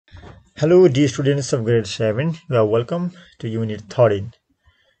Hello dear students of grade 7, you are welcome to unit 13.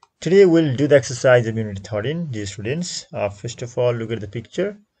 Today we'll do the exercise of unit 13, dear students. First of all, look at the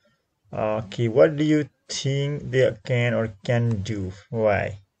picture. Okay, what do you think they can or can do?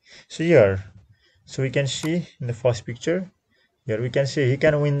 Why? So we can see in the first picture, here we can see he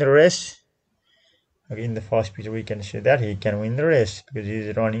can win the race. Okay, in the first picture we can see that he can win the race because he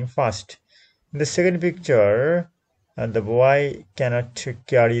is running fast. In the second picture, the boy cannot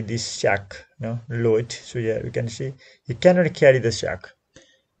carry this sack, load. So yeah, we can see he cannot carry the sack.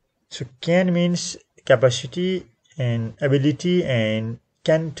 So can means capacity and ability, and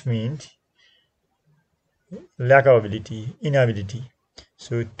can't means lack of ability, inability.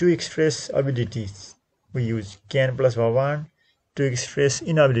 So to express abilities, we use can plus verb one. To express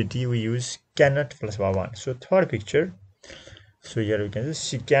inability, we use cannot plus verb one. So third picture. So here we can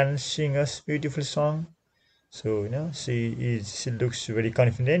see she can sing a beautiful song. So she looks very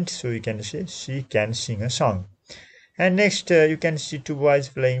confident. So you can say she can sing a song. And next you can see two boys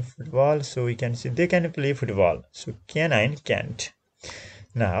playing football. So we can see they can play football. So can and can't.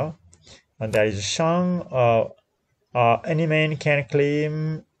 Now there is a song. Any man can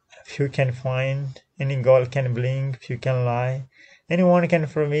claim, few can find. Any girl can blink, few can lie. Anyone can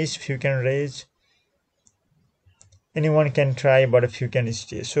promise, few can raise. Anyone can try, but a few can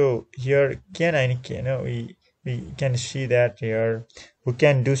stay. So here can and can. We can see that here we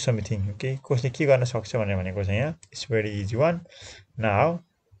can do something. Okay, कसले के गर्न सक्छ भनेको छ यहाँ. It's very easy one. Now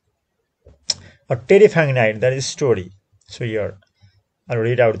a terrifying night, that is story. So here I'll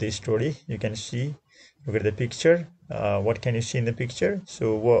read out the story. You can see, look at the picture. What can you see in the picture?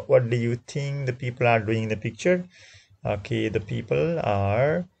 So what do you think the people are doing in the picture? Okay, the people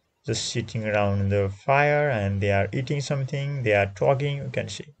are just sitting around the fire and they are eating something, they are talking. You can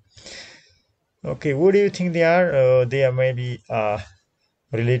see. Okay, what do you think they are? They are maybe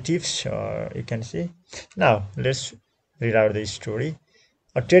relatives, or you can see. Now let's read out the story.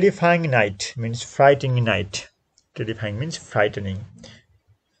 A terrifying night means frightening night. Terrifying means frightening.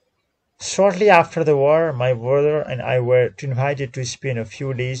 Shortly after the war, my brother and I were invited to spend a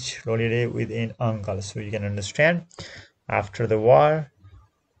few days holiday with an uncle. So you can understand, after the war,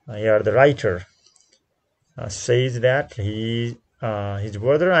 here the writer says that his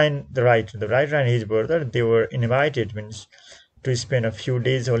brother and the writer and his brother, they were invited, means to spend a few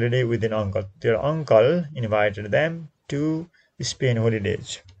days holiday with an uncle. Their uncle invited them to spend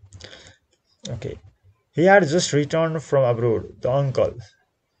holidays. Okay, he had just returned from abroad. The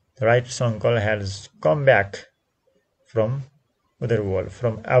writer's uncle has come back from other world,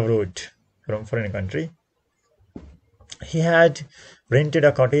 from abroad, from foreign country. He had rented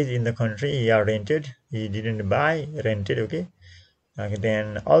a cottage in the country. He had rented. He didn't buy, rented. Okay.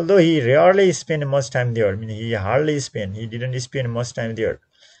 Then, although he rarely spent much time there, I mean, he hardly spent. He didn't spend much time there.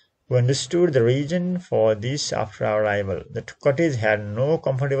 We understood the reason for this after our arrival. The cottage had no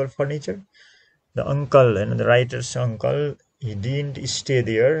comfortable furniture. The uncle, the writer's uncle, he didn't stay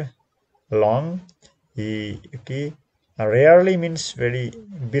there long. He rarely means very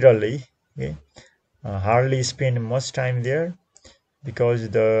bitterly. Okay, hardly spend much time there because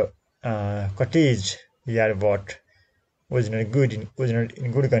the cottage he had bought was not in good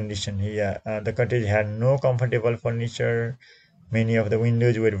condition. The cottage had no comfortable furniture. Many of the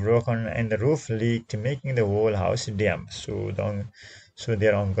windows were broken and the roof leaked, making the whole house damp. So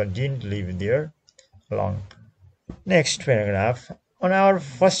their uncle didn't live there long. Next paragraph. On our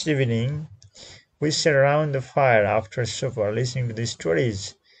first evening, we sat around the fire after supper, listening to the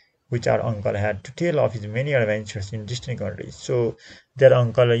stories which our uncle had to tell of his many adventures in distant countries. So their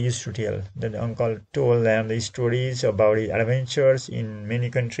uncle used to tell. That uncle told them the stories about his adventures in many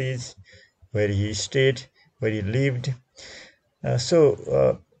countries, where he stayed, where he lived.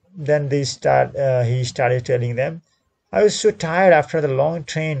 Then he started telling them, I was so tired after the long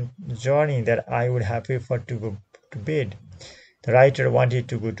train journey that I would have preferred to go to bed. The writer wanted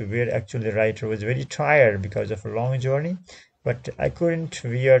to go to bed. Actually, the writer was very tired because of a long journey, but I couldn't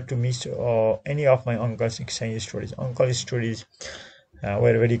bear to miss any of my uncle's exciting stories. Uncle's stories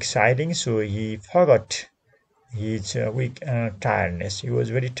were very exciting, so he forgot his weak tiredness. He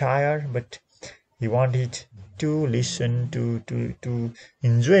was very tired, but he wanted to listen to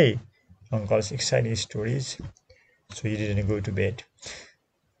enjoy uncle's exciting stories, so he didn't go to bed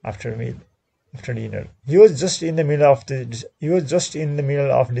after dinner. He was just in the middle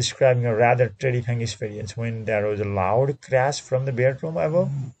of describing a rather terrifying experience when there was a loud crash from the bedroom above.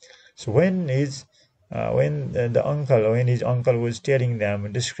 So when his uncle was telling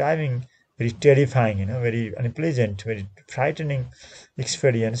them, describing very terrifying, very unpleasant, very frightening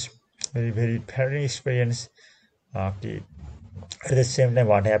experience, very frightening experience. Okay. At the same time,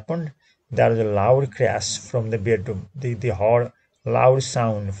 what happened? there was a loud crash from the bedroom. They heard loud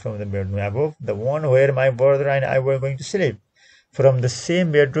sound from the bedroom above, the one where my brother and I were going to sleep, from the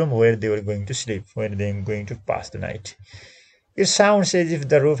same bedroom where they were going to sleep, where they were going to pass the night. It sounds as if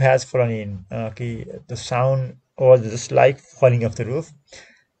the roof has fallen in. Okay, the sound was just like falling off the roof.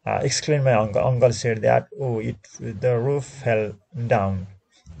 Exclaimed my uncle. Uncle said that, oh, the roof fell down.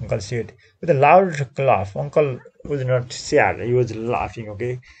 Uncle said with a loud laugh. Uncle was not sad, he was laughing.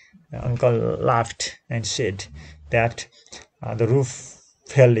 Okay, uncle laughed and said that the roof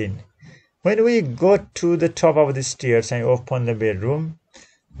fell in. When we got to the top of the stairs and opened the bedroom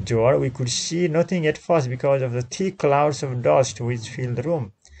door, we could see nothing at first because of the thick clouds of dust which filled the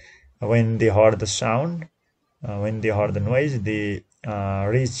room. When they heard the sound, when they heard the noise, they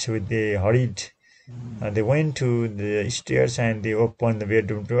reached with the hurried. They went to the stairs and they opened the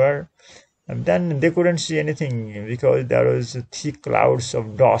bedroom door. And then they couldn't see anything because there was thick clouds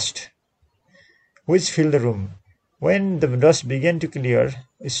of dust which filled the room. When the dust began to clear,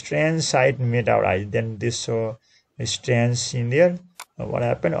 a strange sight met our eyes. Then they saw a strange scene there. What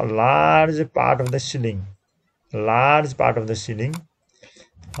happened? A large part of the ceiling had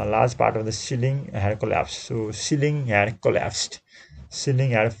collapsed. So ceiling had collapsed.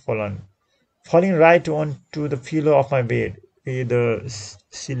 Ceiling had falling right onto the pillow of my bed. The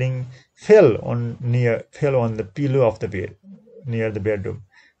ceiling fell on the pillow of the bed near the bedroom.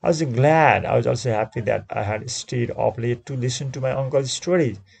 I was glad. I was also happy that I had stayed up late to listen to my uncle's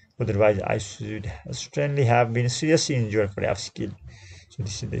stories. Otherwise, I should certainly have been seriously injured, perhaps killed. So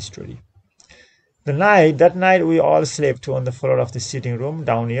this is the story. That night we all slept on the floor of the sitting room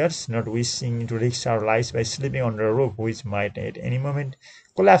downstairs, not wishing to risk our lives by sleeping under a roof which might at any moment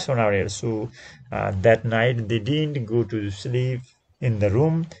collapse on our heads. So that night they didn't go to sleep in the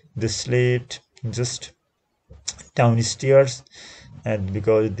room. They slept just downstairs, and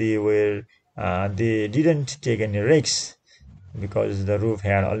because they didn't take any risks because the roof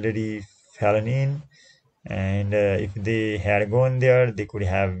had already fallen in, and if they had gone there, they could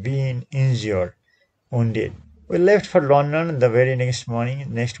have been injured, wounded. We left for London the very next morning.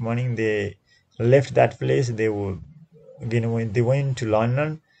 Next morning, they left that place. They went to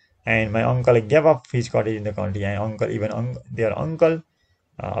London, and my uncle gave up his cottage in the country. And their uncle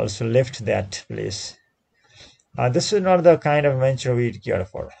also left that place. This is not the kind of adventure we'd care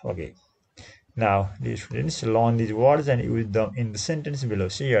for. Okay. Now, dear students, learn these words and use them in the sentence below.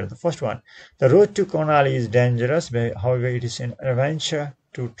 See here, the first one. The road to Konali is dangerous, but however, it is an adventure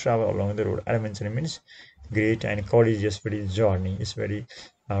to travel along the road. Adventure means great and courageous journey. It's very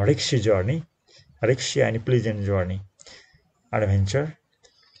risky journey, risky and pleasant journey. Adventure.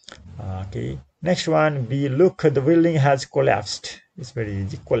 Okay. Next one. B. Look, the building has collapsed. It's very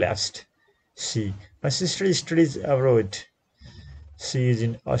easy. Collapsed. C. My sister studies abroad. She is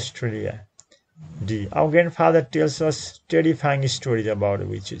in Australia. D. Our grandfather tells us terrifying stories about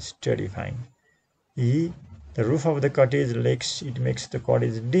witches. Terrifying. E. The roof of the cottage leaks. It makes the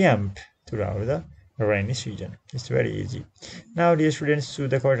cottage damp throughout the rainy season. It's very easy. Now, dear students, to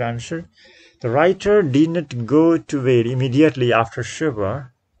the correct answer. The writer did not go to bed immediately after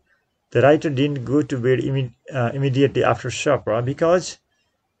supper. The writer didn't go to bed immediately after supper because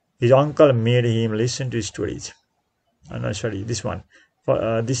his uncle made him listen to stories. No, sorry, this one.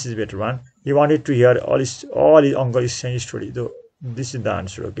 This is better one. He wanted to hear all his uncle's stories. So this is the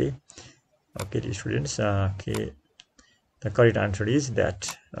answer. Okay, dear students. Okay, the correct answer is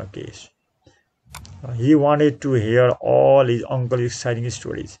that. Okay, he wanted to hear all his uncle's exciting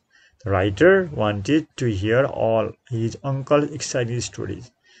stories. The writer wanted to hear all his uncle's exciting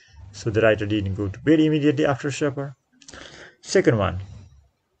stories. So the writer didn't go to bed immediately after supper. Second one.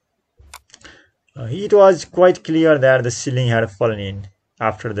 It was quite clear that the ceiling had fallen in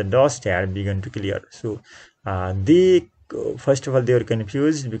after the dust had begun to clear. So first of all, they were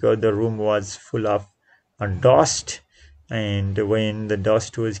confused because the room was full of dust, and when the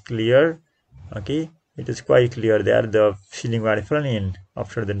dust was clear, okay, it is quite clear that the ceiling had fallen in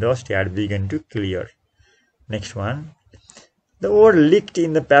after the dust had begun to clear. Next one. The word leaked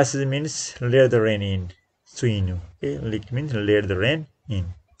in the passage means let the rain in. Suinu. Okay, leaked means let the rain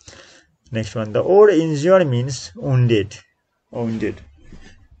in. Next one. The word injured means wounded. Wounded.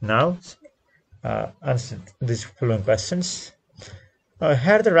 Now, answer these following questions.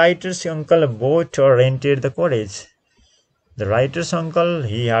 Had the writer's uncle bought or rented the cottage? The writer's uncle,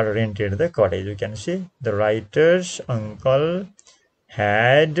 he had rented the cottage. You can see the writer's uncle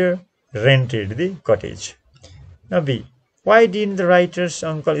had rented the cottage. Now B. Why didn't the writer's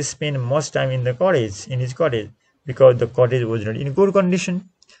uncle spend much time in his cottage? Because the cottage was not in good condition.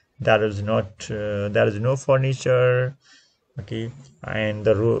 There is no furniture, Okay, and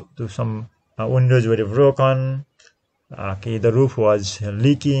the roof, some windows were broken. Okay, the roof was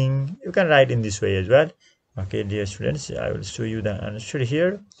leaking. You can write in this way as well. Okay, dear students, I will show you the answer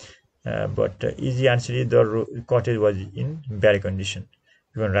here. But easy answer is the cottage was in bad condition.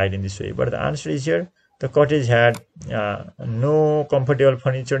 You can write in this way. But the answer is here. The cottage had no comfortable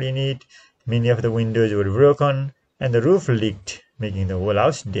furniture in it. Many of the windows were broken, and the roof leaked, making the whole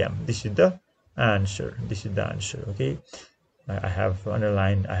house damp. This is the answer. This is the answer. Okay, I have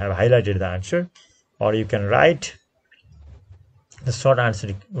underlined. I have highlighted the answer, or you can write the short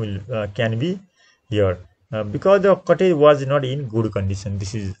answer will can be here because the cottage was not in good condition.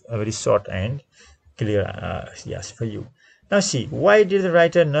 This is a very short and clear yes for you. Now see, why did the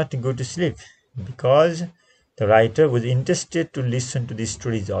writer not go to sleep? Because the writer was interested to listen to the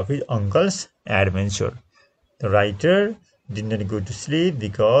stories of his uncle's adventure. The writer did not go to sleep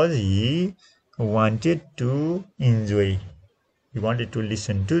because he wanted to enjoy. He wanted to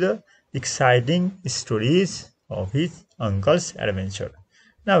listen to the exciting stories of his uncle's adventure.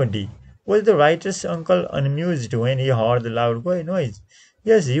 Now D. Was the writer's uncle amused when he heard the loud noise?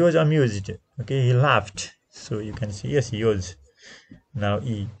 Yes, he was amused. Okay, he laughed. So you can see, yes, he was. Now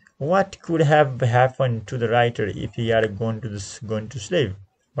E. What could have happened to the writer if he had gone to sleep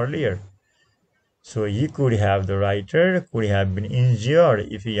earlier? So the writer could have been injured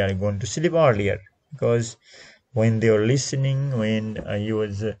if he had gone to sleep earlier, because when they were listening, when he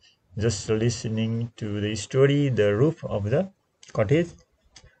was just listening to the story, the roof of the cottage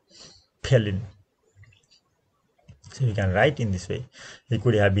fell in. So you can write in this way. He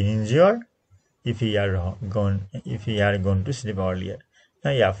could have been injured if he had gone to sleep earlier.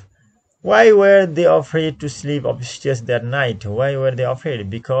 Now yeah. Why were they afraid to sleep upstairs that night? Why were they afraid?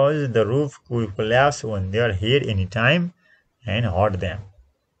 Because the roof could collapse on their head anytime and hurt them.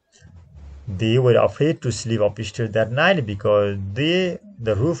 They were afraid to sleep upstairs that night because the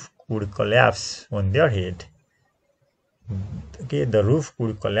roof could collapse on their head. Okay, the roof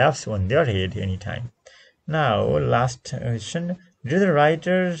could collapse on their head anytime. Now, last question. Did the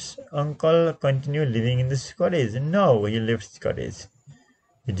writer's uncle continue living in this cottage? No, he left the cottage.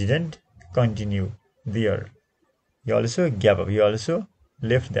 He didn't continue there. He also gave up. He also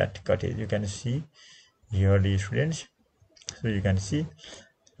left that cottage. You can see here the students. So you can see,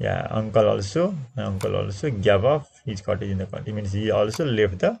 yeah, uncle also gave up his cottage in the cottage. It means he also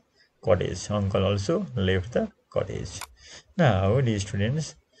left the cottage. Uncle also left the cottage. Now, these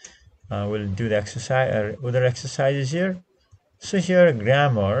students will do the exercise or other exercises here. So here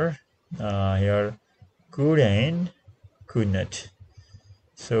grammar, here could and could not.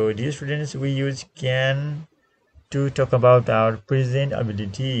 So dear students, we use can to talk about our present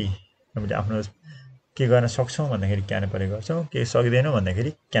ability. हामीले आफ्नो के गर्न सक्छौं भन्दाखेरि क्यान प्रयोग गर्छौं, के सक्दैनौं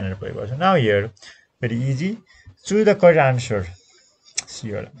भन्दाखेरि क्यान प्रयोग गर्छौं. Now here, very easy. Choose the correct answer.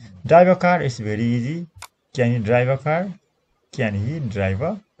 Here, drive a car is very easy. Can he drive a car? Can he drive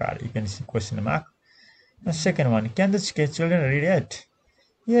a car? You can see question mark. The second one, can the children read it?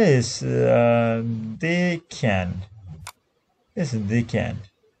 Yes, they can. Yes, they can.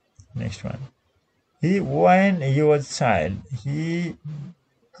 Next one. When he was a child, he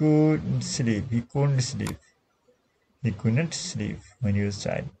couldn't sleep. He couldn't sleep. He couldn't sleep when he was a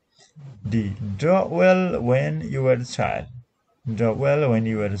child. D. Draw well when you were a child. Draw well when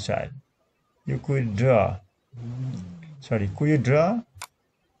you were a child. You could draw. Sorry, could you draw?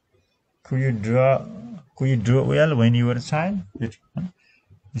 Could you draw well when you were a child? This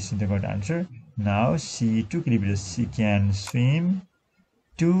is the correct answer. Now, C. 2 kilometers. She can swim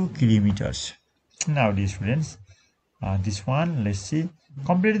 2 kilometers. Now, dear students, this one, let's see.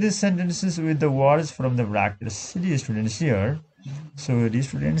 Complete these sentences with the words from the brackets. Dear students, here. So, dear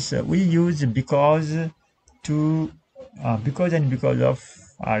students, we use because and because of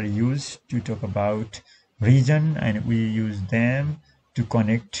are used to talk about region, and we use them to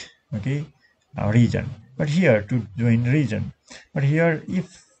connect, okay, region. But here to join region. But here,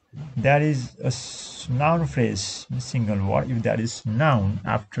 if there is a noun phrase, a single word, if there is noun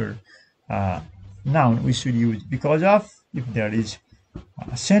after noun, we should use because of. If there is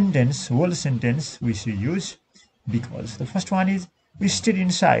a sentence, whole sentence, we should use because. The first one is we stayed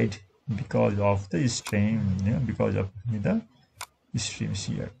inside because of the stream, because of the streams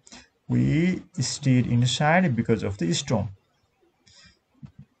here. We stayed inside because of the storm.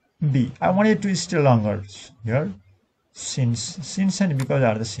 B. I wanted to stay longer. Here, since and because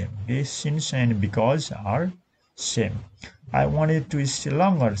are the same. Okay, since and because are same. I wanted to stay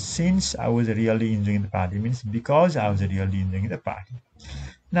longer since I was really enjoying the party. Means because I was really enjoying the party.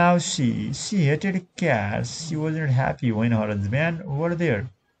 Now she hated cats. She wasn't happy when her husband were there.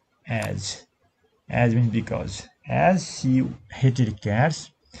 As means because. As she hated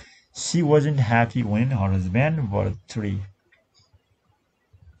cats, she wasn't happy when her husband bought three.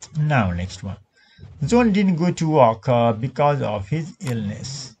 Now, next one. John didn't go to work because of his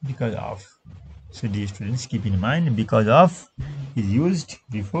illness. Because of. So, dear students, keep in mind because of is used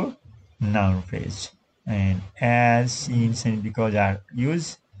before noun phrase, and as, since, and because are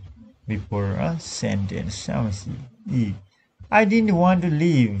used before a sentence. Now, see. E. I didn't want to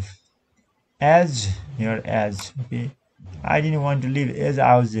leave as here as. Okay. I didn't want to leave as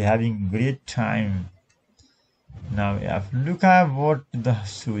I was having great time. Now, if Luca bought the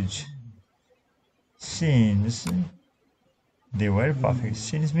shoes since they were perfect.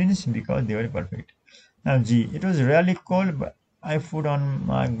 Since means because they were perfect. Now G. It was really cold, but I put on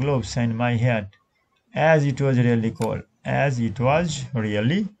my gloves and my hat as it was really cold. As it was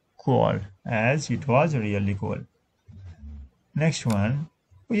really cold. As it was really cold. Next one.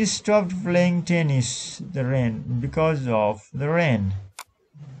 We stopped playing tennis the rain because of the rain.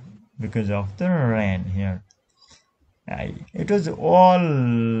 Because of the rain here. It was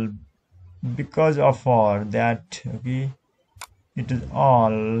all because of her that, okay, it is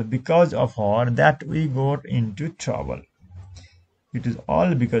all because of her that we got into trouble. It is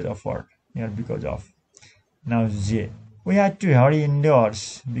all because of her, yeah, because of. Now J. We had to hurry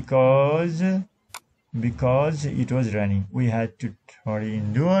indoors because it was raining. We had to hurry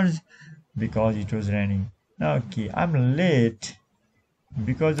indoors because it was raining. Now okay, I'm late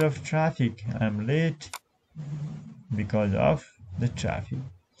because of traffic. I'm late because of the traffic.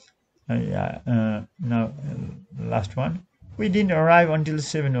 Now last one. We didn't arrive until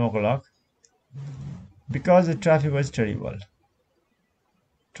 7 o'clock because the traffic was terrible.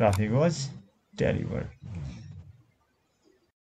 Traffic was terrible.